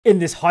In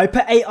this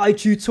Haiper AI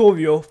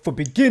tutorial for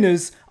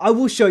beginners, I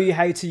will show you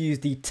how to use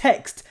the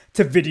text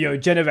to video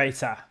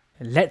generator.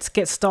 Let's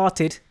get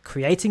started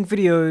creating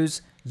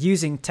videos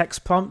using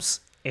text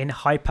prompts in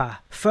Haiper.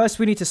 First,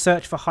 we need to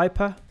search for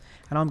Haiper,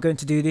 and I'm going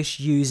to do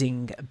this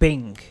using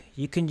Bing.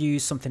 You can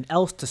use something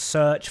else to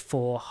search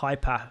for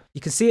Haiper.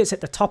 You can see it's at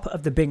the top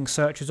of the Bing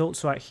search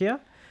results right here,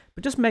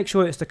 but just make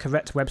sure it's the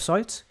correct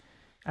website.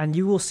 And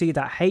you will see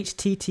that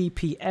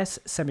https://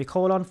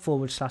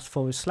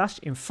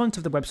 in front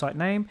of the website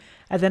name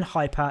and then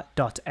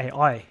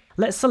haiper.ai.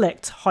 Let's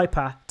select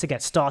Haiper to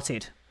get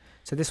started.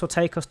 So this will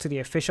take us to the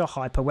official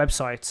Haiper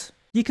website.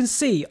 You can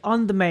see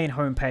on the main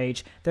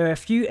homepage there are a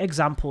few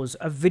examples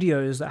of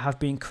videos that have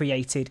been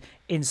created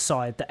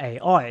inside the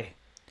AI.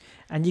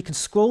 And you can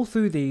scroll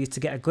through these to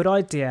get a good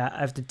idea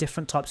of the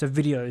different types of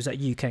videos that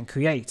you can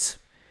create.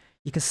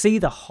 You can see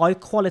the high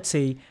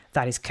quality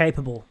that is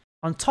capable.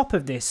 On top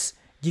of this,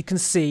 you can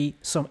see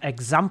some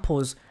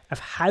examples of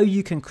how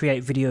you can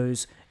create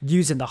videos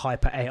using the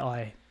Haiper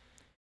AI.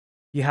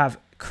 You have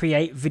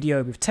create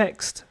video with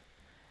text,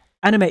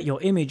 animate your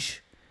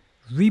image,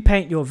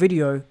 repaint your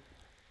video,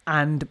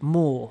 and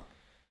more.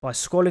 By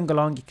scrolling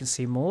along, you can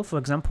see more. For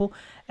example,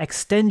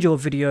 extend your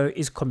video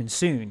is coming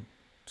soon.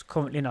 It's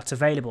currently not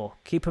available.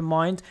 Keep in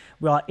mind,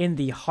 we are in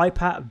the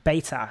Haiper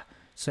beta.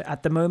 So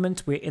at the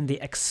moment, we're in the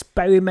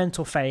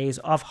experimental phase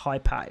of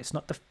Haiper. It's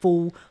not the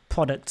full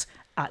product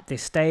at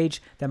this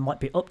stage. There might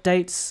be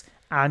updates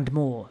and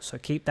more, so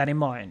keep that in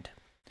mind.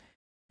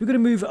 We're going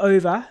to move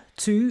over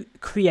to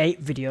create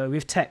video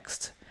with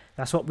text.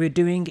 That's what we're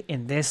doing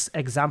in this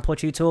example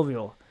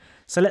tutorial.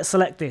 So let's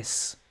select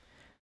this.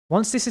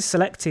 Once this is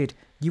selected,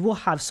 you will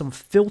have some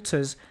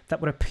filters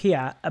that will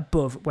appear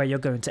above where you're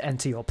going to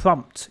enter your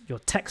prompt, your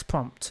text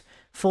prompt,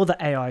 for the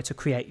AI to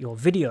create your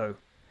video.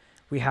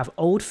 We have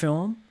old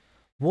film,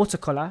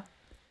 watercolor,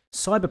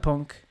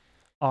 cyberpunk,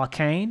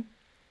 arcane,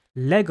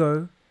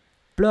 Lego,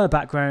 blur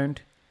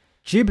background,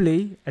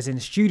 Ghibli, as in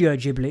Studio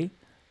Ghibli,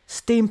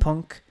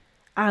 steampunk,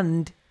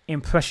 and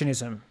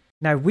impressionism.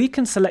 Now we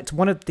can select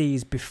one of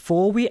these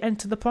before we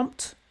enter the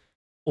prompt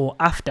or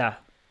after.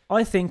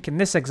 I think in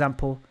this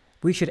example,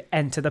 we should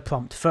enter the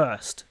prompt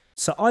first.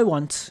 So I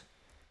want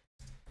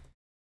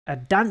a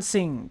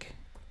dancing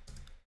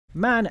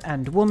man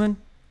and woman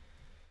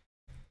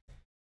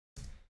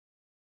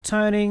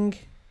turning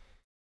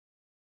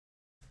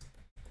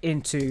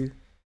into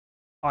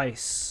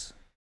ice.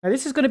 Now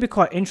this is going to be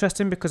quite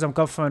interesting because I'm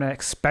going for an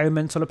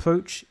experimental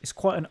approach. It's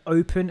quite an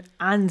open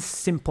and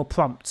simple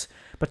prompt,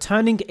 but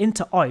turning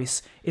into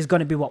ice is going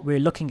to be what we're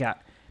looking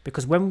at,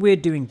 because when we're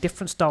doing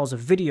different styles of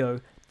video,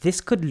 this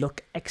could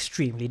look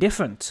extremely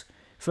different.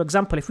 For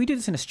example, if we do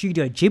this in a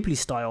Studio Ghibli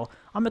style,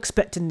 I'm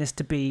expecting this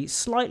to be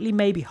slightly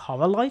maybe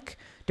horror-like,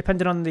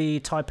 depending on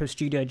the type of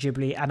Studio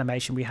Ghibli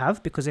animation we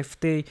have, because if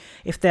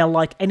they're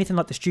like anything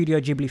like the Studio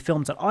Ghibli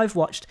films that I've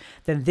watched,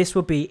 then this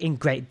will be in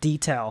great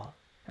detail.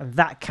 And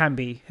that can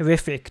be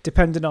horrific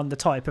depending on the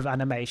type of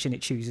animation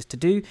it chooses to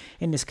do,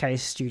 in this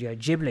case Studio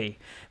Ghibli.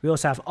 We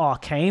also have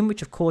arcane,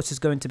 which of course is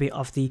going to be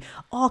of the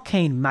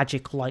arcane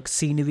magic-like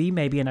scenery,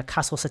 maybe in a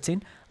castle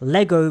setting.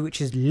 Lego,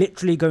 which is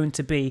literally going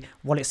to be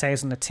what it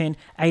says on the tin,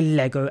 a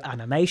Lego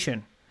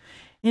animation.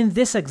 In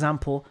this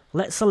example,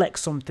 let's select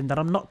something that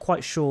I'm not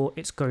quite sure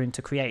it's going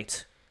to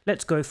create.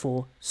 Let's go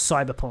for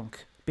cyberpunk,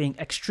 being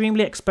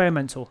extremely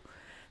experimental.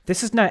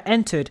 This has now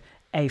entered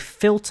a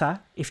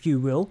filter, if you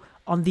will,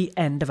 on the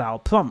end of our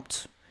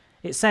prompt.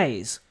 It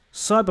says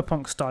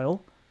cyberpunk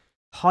style,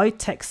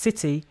 high-tech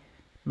city,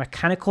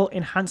 mechanical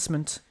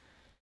enhancement,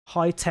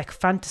 high-tech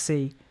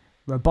fantasy,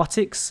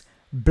 robotics,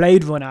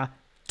 Blade Runner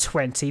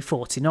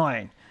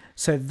 2049.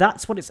 So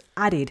that's what it's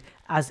added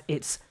as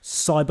its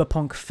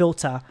cyberpunk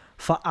filter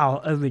for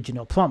our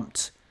original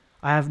prompt.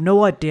 I have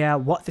no idea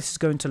what this is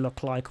going to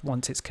look like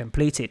once it's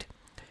completed.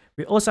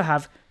 We also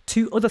have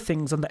two other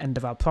things on the end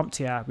of our prompt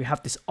here. We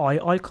have this eye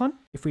icon.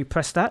 If we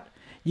press that,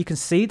 you can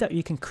see that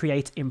you can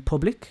create in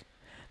public.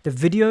 The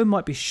video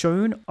might be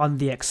shown on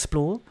the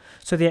Explore.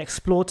 So the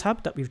Explore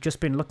tab that we've just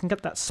been looking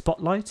at, that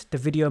spotlight, the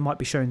video might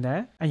be shown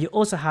there. And you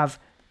also have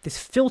this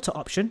filter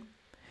option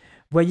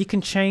where you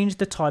can change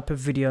the type of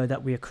video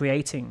that we are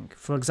creating.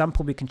 For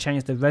example, we can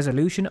change the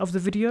resolution of the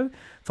video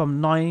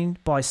from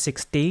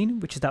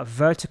 9:16, which is that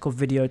vertical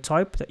video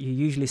type that you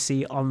usually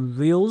see on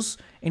Reels,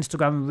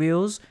 Instagram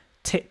Reels,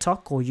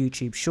 TikTok or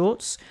YouTube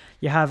Shorts.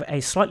 You have a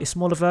slightly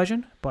smaller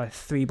version by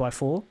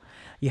 3:4.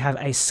 You have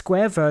a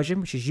square version,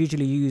 which is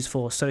usually used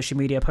for social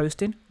media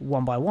posting,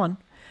 1:1.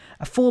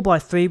 A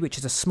 4:3, which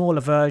is a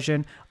smaller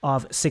version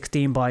of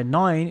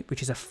 16:9,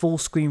 which is a full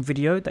screen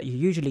video that you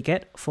usually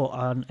get for,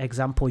 an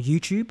example,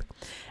 YouTube.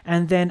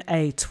 And then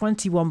a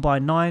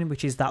 21:9,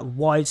 which is that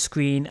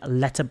widescreen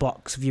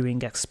letterbox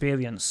viewing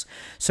experience.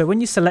 So when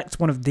you select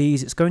one of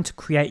these, it's going to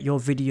create your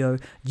video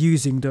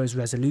using those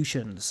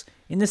resolutions.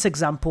 In this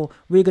example,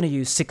 we're going to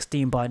use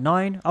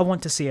 16:9. I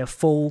want to see a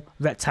full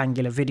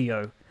rectangular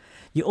video.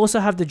 You also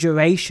have the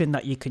duration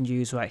that you can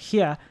use right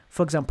here,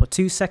 for example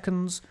 2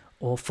 seconds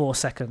or 4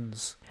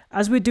 seconds.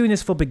 As we're doing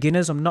this for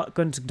beginners, I'm not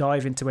going to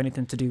dive into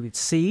anything to do with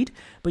seed,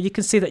 but you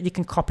can see that you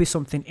can copy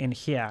something in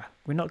here.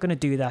 We're not going to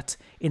do that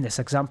in this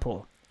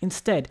example.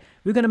 Instead,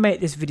 we're going to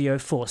make this video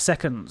 4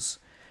 seconds.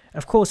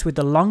 Of course, with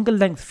the longer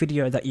length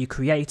video that you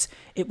create,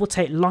 it will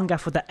take longer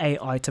for the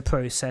AI to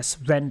process,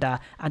 render,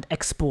 and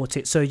export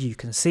it so you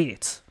can see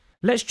it.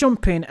 Let's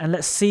jump in and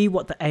let's see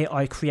what the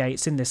AI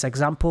creates in this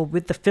example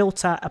with the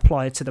filter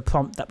applied to the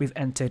prompt that we've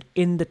entered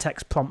in the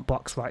text prompt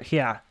box right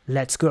here.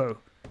 Let's go.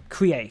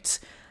 Create.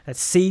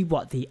 Let's see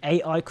what the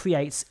AI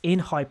creates in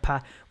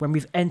Haiper when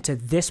we've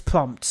entered this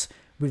prompt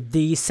with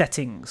these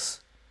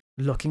settings.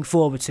 Looking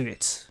forward to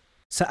it.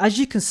 So as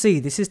you can see,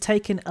 this is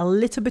taking a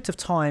little bit of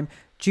time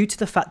due to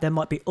the fact there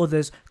might be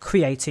others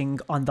creating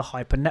on the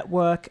Haiper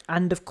network,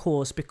 and of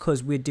course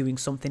because we're doing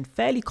something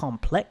fairly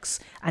complex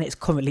and it's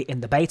currently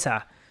in the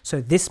beta. So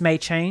this may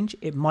change,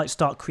 it might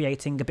start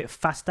creating a bit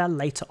faster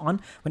later on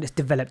when it's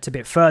developed a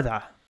bit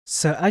further.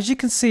 So as you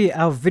can see,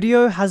 our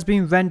video has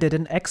been rendered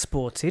and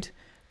exported,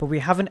 but we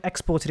haven't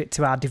exported it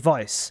to our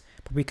device.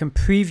 But we can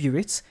preview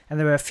it, and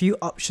there are a few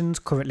options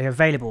currently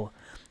available.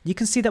 You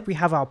can see that we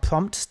have our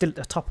prompt still at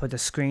the top of the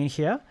screen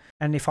here,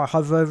 and if I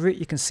hover over it,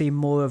 you can see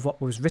more of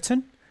what was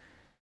written.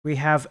 We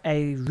have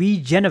a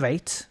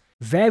regenerate,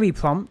 vary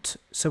prompt,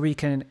 so we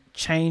can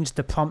change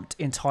the prompt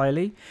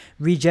entirely.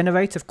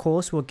 Regenerate, of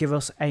course, will give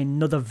us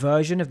another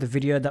version of the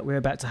video that we're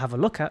about to have a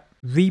look at.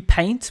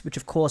 Repaint, which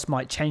of course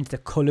might change the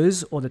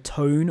colors or the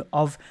tone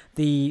of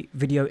the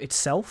video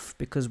itself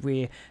because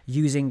we're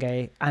using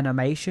an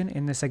animation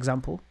in this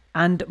example.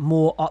 And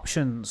more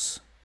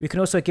options. We can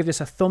also give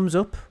this a thumbs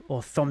up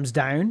or thumbs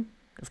down.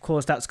 Of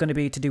course, that's going to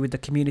be to do with the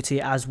community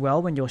as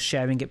well when you're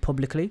sharing it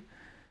publicly.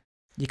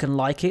 You can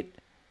like it,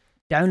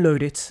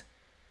 download it,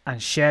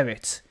 and share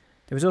it.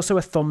 There is also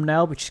a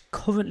thumbnail which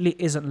currently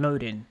isn't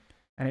loading,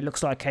 and it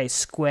looks like a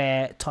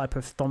square type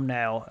of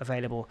thumbnail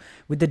available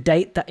with the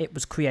date that it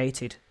was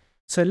created.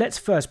 So let's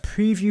first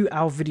preview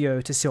our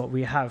video to see what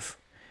we have.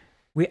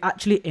 We're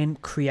actually in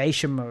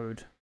creation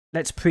mode.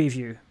 Let's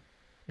preview.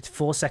 It's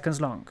 4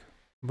 seconds long.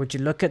 Would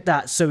you look at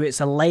that? So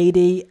it's a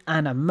lady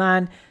and a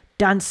man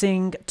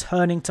dancing,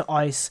 turning to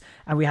ice,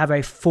 and we have a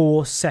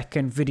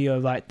 4-second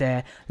video right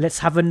there. Let's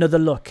have another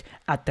look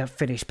at the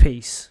finished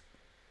piece.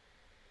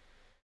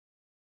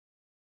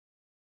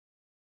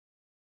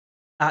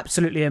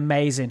 Absolutely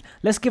amazing.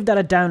 Let's give that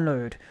a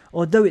download.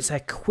 Although it's a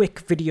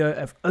quick video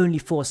of only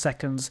 4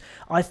 seconds,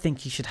 I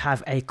think you should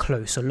have a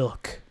closer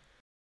look.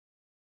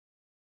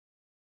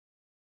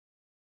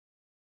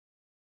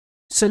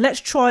 So let's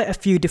try a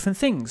few different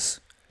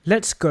things.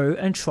 Let's go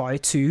and try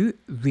to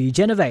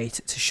regenerate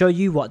to show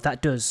you what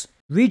that does.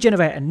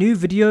 Regenerate a new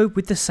video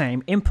with the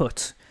same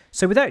input.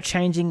 So without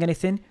changing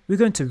anything, we're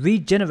going to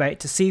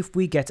regenerate to see if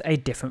we get a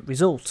different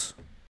result.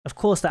 Of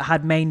course, that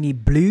had mainly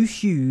blue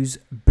hues,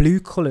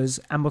 blue colours,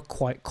 and were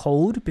quite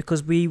cold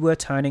because we were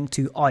turning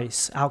to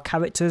ice. Our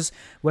characters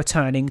were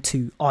turning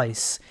to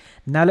ice.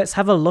 Now let's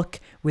have a look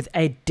with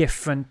a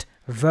different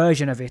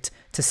version of it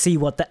to see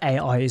what the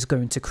AI is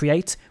going to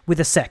create with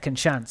a second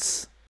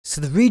chance. So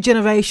the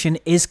regeneration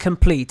is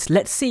complete.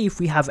 Let's see if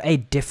we have a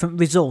different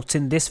result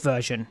in this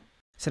version.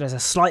 So there's a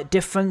slight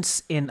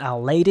difference in our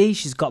lady.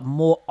 She's got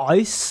more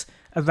ice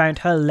around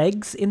her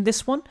legs in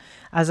this one,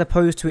 as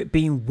opposed to it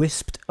being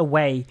wisped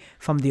away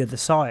from the other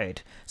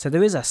side. So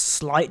there is a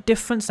slight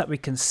difference that we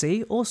can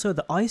see. Also,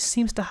 the ice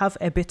seems to have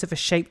a bit of a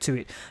shape to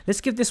it. Let's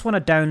give this one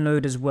a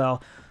download as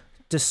well,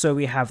 just so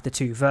we have the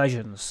two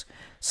versions.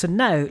 So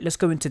now let's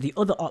go into the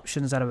other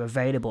options that are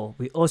available.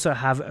 We also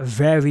have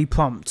vary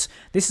prompt.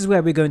 This is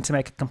where we're going to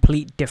make a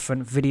complete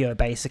different video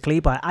basically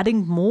by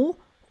adding more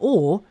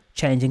or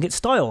changing its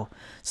style.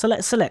 So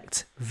let's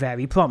select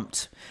vary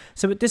prompt.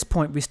 So at this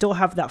point we still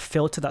have that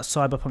filter, that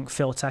cyberpunk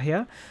filter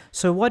here.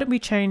 So why don't we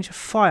change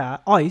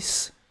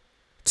ice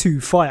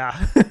to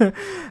fire?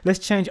 Let's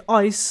change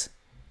ice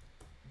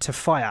to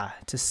fire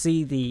to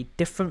see the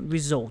different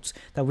results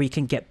that we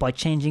can get by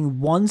changing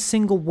one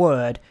single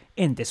word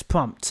in this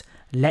prompt.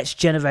 Let's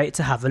generate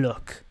to have a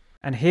look.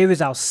 And here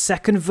is our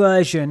second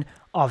version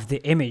of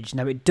the image.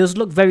 Now it does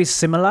look very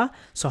similar,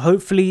 so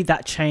hopefully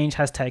that change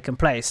has taken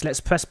place. Let's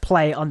press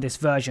play on this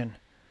version.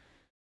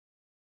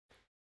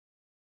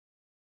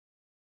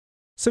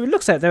 So it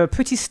looks like they were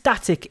pretty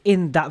static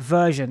in that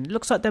version. It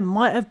looks like there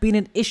might have been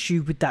an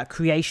issue with that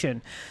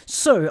creation.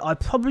 So I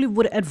probably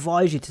would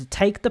advise you to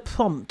take the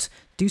prompt,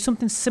 do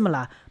something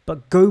similar,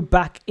 but go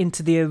back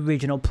into the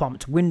original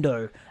prompt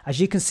window. As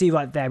you can see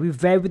right there, we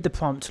varied the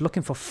prompt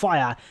looking for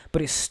fire,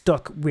 but it's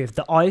stuck with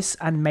the ice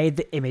and made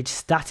the image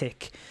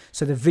static.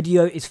 So the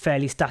video is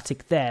fairly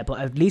static there, but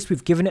at least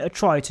we've given it a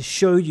try to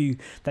show you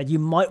that you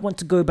might want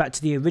to go back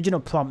to the original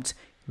prompt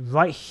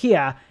right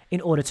here in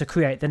order to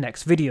create the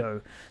next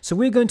video. So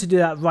we're going to do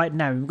that right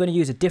now. We're going to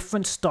use a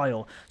different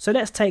style. So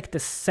let's take the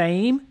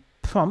same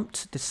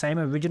prompt, the same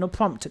original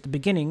prompt at the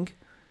beginning,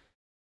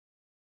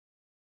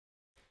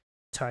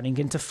 turning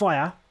into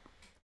fire,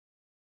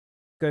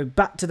 go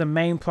back to the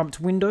main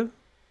prompt window,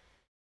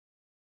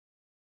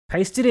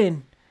 paste it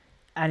in,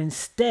 and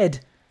instead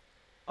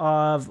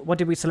of, what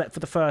did we select for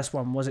the first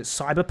one? Was it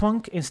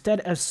Cyberpunk? Instead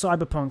of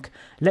Cyberpunk,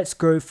 let's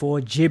go for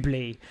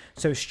Ghibli.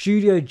 So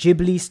Studio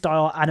Ghibli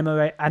style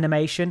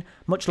animation,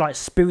 much like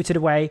Spirited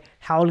Away,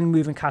 Howling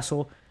Moving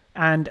Castle,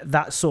 and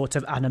that sort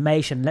of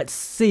animation. Let's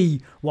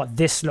see what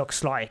this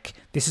looks like.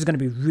 This is going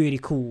to be really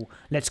cool.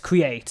 Let's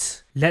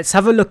create. Let's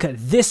have a look at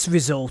this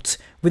result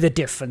with a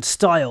different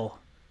style.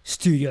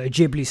 Studio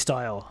Ghibli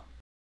style.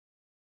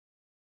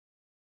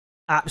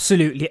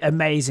 Absolutely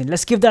amazing.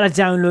 Let's give that a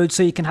download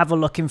so you can have a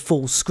look in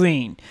full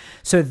screen.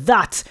 So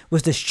that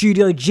was the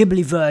Studio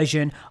Ghibli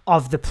version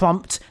of the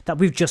prompt that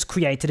we've just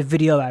created a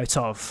video out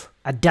of.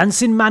 A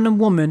dancing man and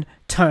woman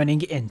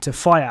turning into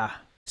fire.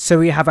 So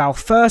we have our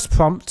first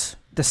prompt,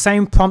 the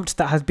same prompt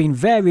that has been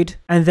varied,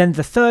 and then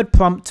the third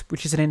prompt,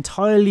 which is an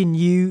entirely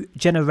new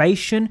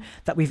generation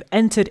that we've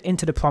entered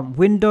into the prompt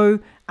window,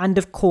 and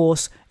of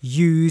course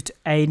used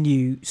a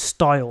new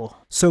style.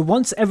 So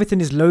once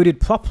everything is loaded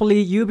properly,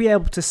 you'll be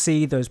able to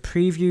see those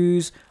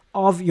previews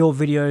of your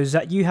videos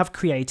that you have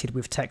created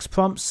with text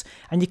prompts,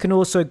 and you can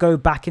also go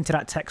back into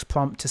that text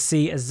prompt to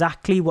see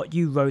exactly what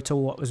you wrote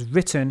or what was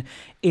written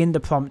in the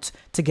prompt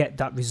to get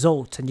that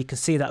result. And you can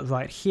see that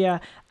right here,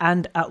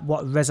 and at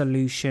what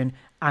resolution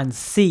and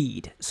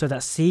seed. So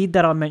that seed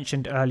that I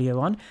mentioned earlier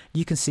on,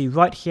 you can see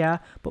right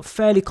here, but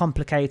fairly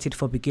complicated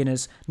for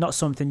beginners, not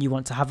something you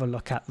want to have a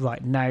look at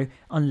right now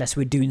unless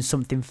we're doing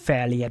something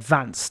fairly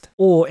advanced,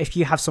 or if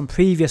you have some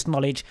previous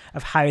knowledge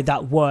of how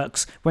that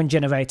works when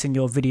generating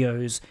your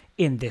videos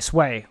in this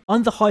way.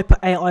 On the Haiper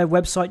AI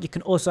website, you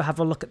can also have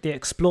a look at the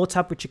Explore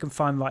tab, which you can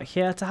find right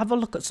here, to have a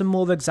look at some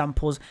more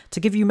examples to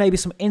give you maybe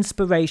some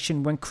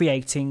inspiration when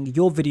creating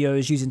your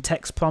videos using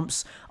text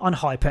prompts on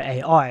Haiper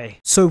AI.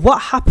 So what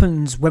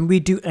happens when we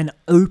do an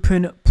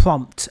open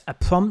prompt, a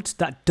prompt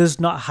that does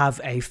not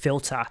have a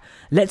filter?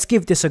 Let's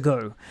give this a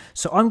go.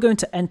 So I'm going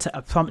to enter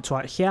a prompt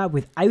right here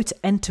without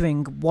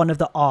entering one of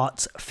the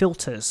art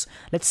filters.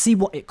 Let's see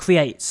what it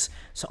creates.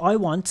 So I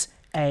want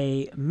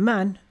a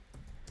man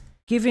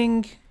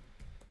giving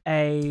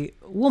a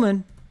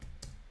woman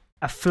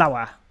a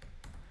flower.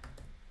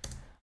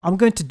 I'm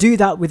going to do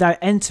that without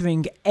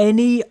entering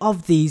any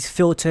of these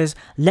filters.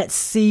 Let's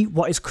see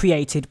what is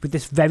created with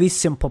this very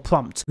simple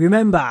prompt.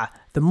 Remember,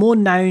 the more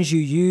nouns you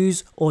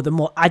use or the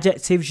more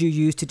adjectives you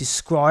use to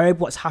describe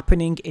what's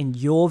happening in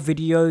your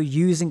video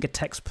using a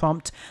text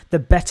prompt, the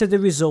better the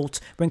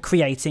result when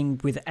creating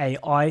with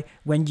AI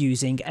when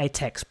using a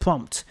text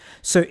prompt.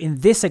 So in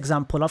this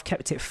example, I've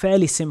kept it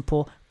fairly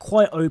simple,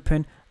 quite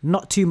open,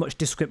 not too much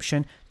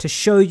description, to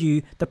show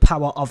you the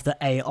power of the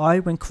AI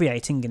when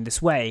creating in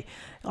this way.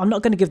 I'm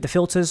not going to give the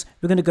filters.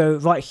 We're going to go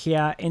right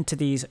here into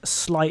these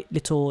slight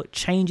little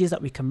changes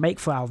that we can make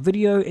for our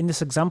video. In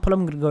this example,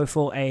 I'm going to go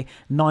for a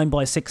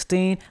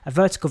 9:16, a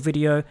vertical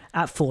video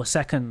at 4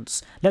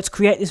 seconds. Let's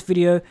create this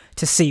video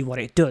to see what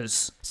it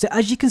does. So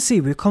as you can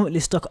see, we're currently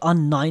stuck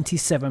on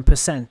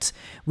 97%.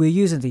 We're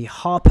using the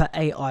Haiper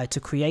AI to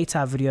create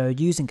our video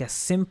using a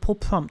simple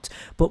prompt,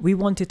 but we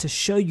wanted to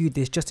show you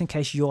this just in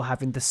case you're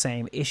having the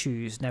same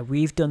issues. Now,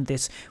 we've done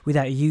this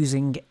without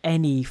using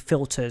any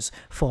filters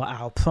for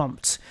our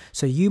prompts,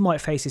 so you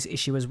might face this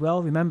issue as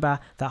well. Remember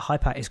that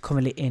Haiper is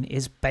currently in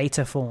its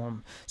beta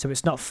form, so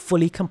it's not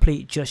fully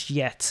complete just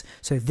yet.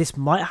 So this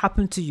might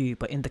happen to you,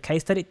 but in the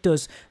case that it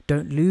does,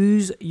 don't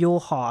lose your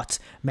heart.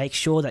 Make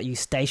sure that you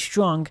stay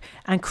strong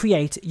and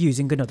create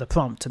using another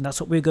prompt, and that's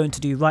what we're going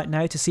to do right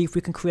now to see if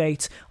we can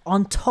create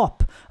on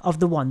top of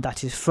the one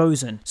that is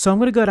frozen. So I'm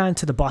going to go down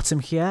to the bottom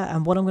here,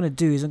 and what I'm going to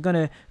do is I'm going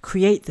to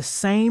create the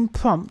same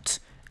prompt,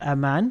 a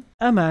man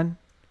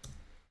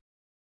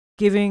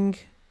giving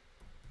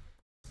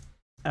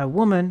a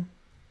woman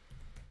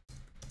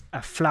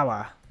a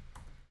flower.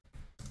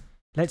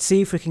 Let's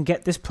see if we can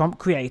get this prompt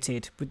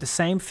created with the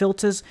same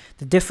filters.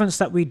 The difference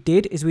that we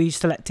did is we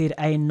selected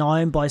a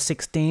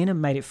 9:16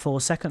 and made it 4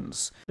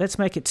 seconds. Let's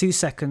make it 2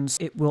 seconds.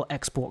 It will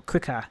export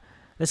quicker.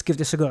 Let's give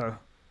this a go.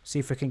 See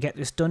if we can get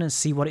this done and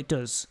see what it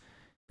does.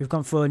 We've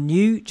gone for a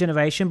new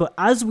generation, but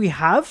as we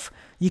have,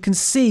 you can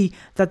see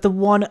that the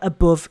one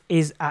above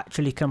is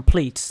actually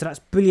complete. So that's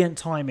brilliant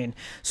timing.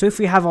 So if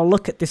we have a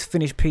look at this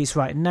finished piece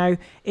right now,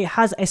 it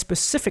has a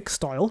specific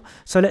style.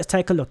 So let's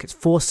take a look. It's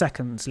 4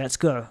 seconds. Let's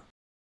go.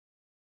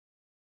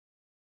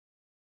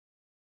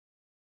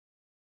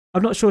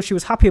 I'm not sure she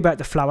was happy about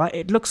the flower.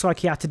 It looks like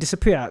he had to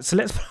disappear. So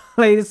let's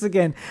play this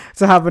again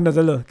to have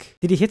another look.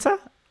 Did he hit her?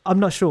 I'm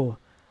not sure.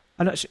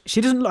 She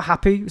doesn't look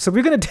happy, so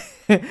we're gonna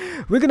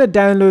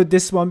download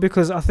this one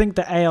because I think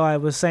the AI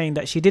was saying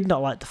that she did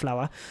not like the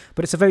flower,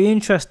 but it's a very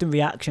interesting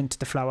reaction to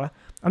the flower.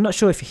 I'm not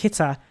sure if he hit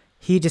her,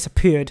 he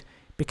disappeared,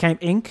 became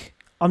ink.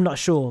 I'm not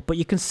sure, but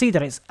you can see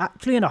that it's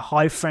actually in a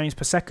high frames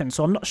per second,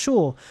 so I'm not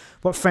sure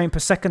what frame per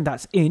second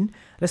that's in.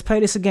 Let's play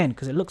this again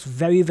because it looks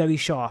very, very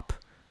sharp.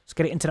 Let's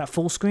get it into that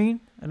full screen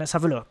and let's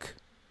have a look.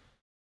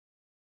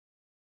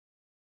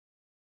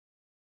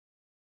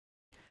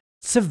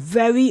 It's a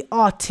very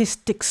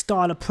artistic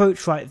style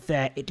approach right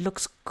there. It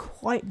looks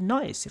quite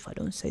nice, if I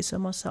don't say so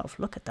myself.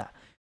 Look at that.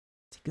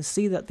 You can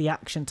see that the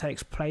action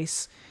takes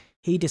place.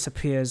 He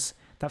disappears.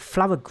 That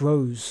flower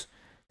grows.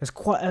 There's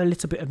quite a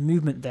little bit of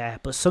movement there,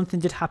 but something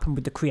did happen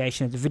with the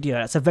creation of the video.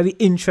 That's a very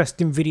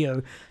interesting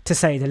video, to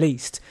say the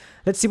least.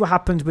 Let's see what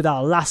happens with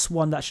our last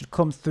one that should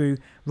come through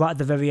right at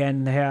the very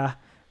end here.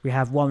 We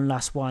have one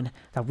last one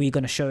that we're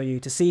going to show you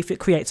to see if it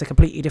creates a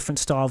completely different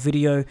style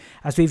video,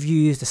 as we've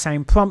used the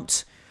same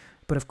prompt,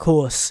 but of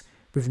course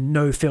with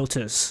no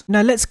filters.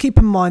 Now let's keep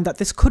in mind that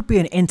this could be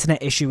an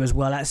internet issue as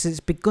well, as it's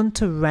begun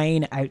to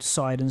rain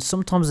outside and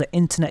sometimes the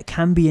internet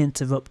can be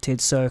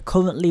interrupted. So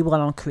currently,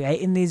 while I'm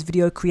creating these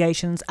video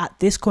creations at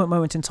this current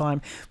moment in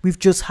time, we've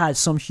just had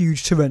some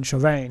huge torrential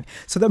rain.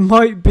 So that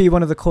might be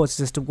one of the causes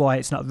as to why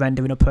it's not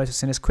rendering or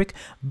processing as quick,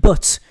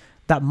 but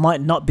that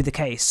might not be the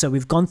case. So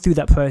we've gone through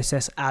that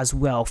process as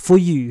well for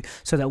you,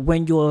 so that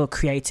when you're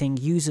creating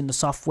using the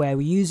software,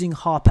 we're using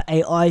Haiper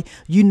AI,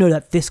 you know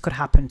that this could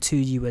happen to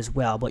you as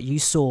well. But you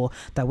saw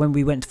that when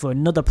we went for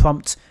another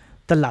prompt,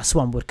 the last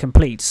one would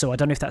complete. So I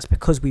don't know if that's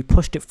because we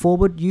pushed it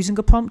forward using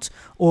a prompt,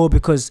 or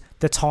because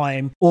the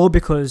time, or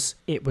because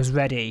it was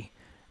ready.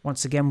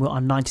 Once again, we're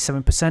on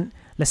 97%.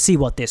 Let's see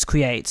what this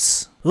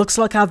creates. Looks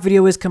like our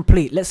video is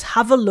complete. Let's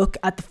have a look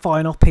at the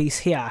final piece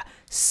here.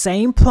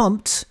 Same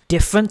prompt,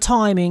 different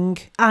timing,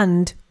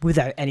 and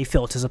without any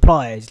filters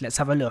applied. Let's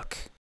have a look.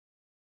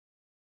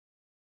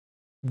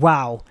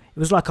 Wow, it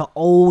was like an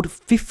old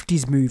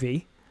 50s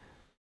movie.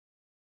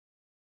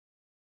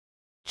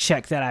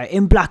 Check that out,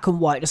 in black and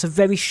white. Just a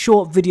very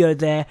short video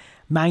there,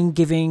 man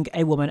giving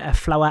a woman a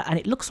flower, and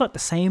it looks like the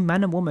same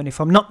man and woman.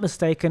 If I'm not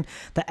mistaken,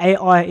 the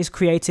AI is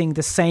creating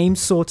the same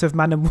sort of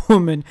man and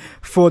woman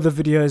for the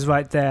videos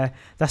right there.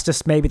 That's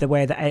just maybe the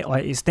way the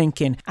AI is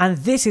thinking. And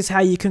this is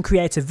how you can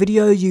create a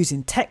video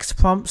using text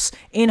prompts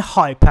in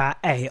Haiper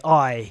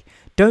AI.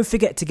 Don't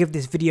forget to give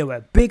this video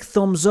a big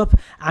thumbs up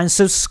and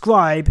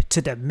subscribe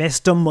to the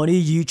Mr.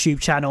 Money YouTube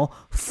channel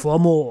for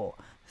more.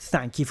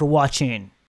 Thank you for watching.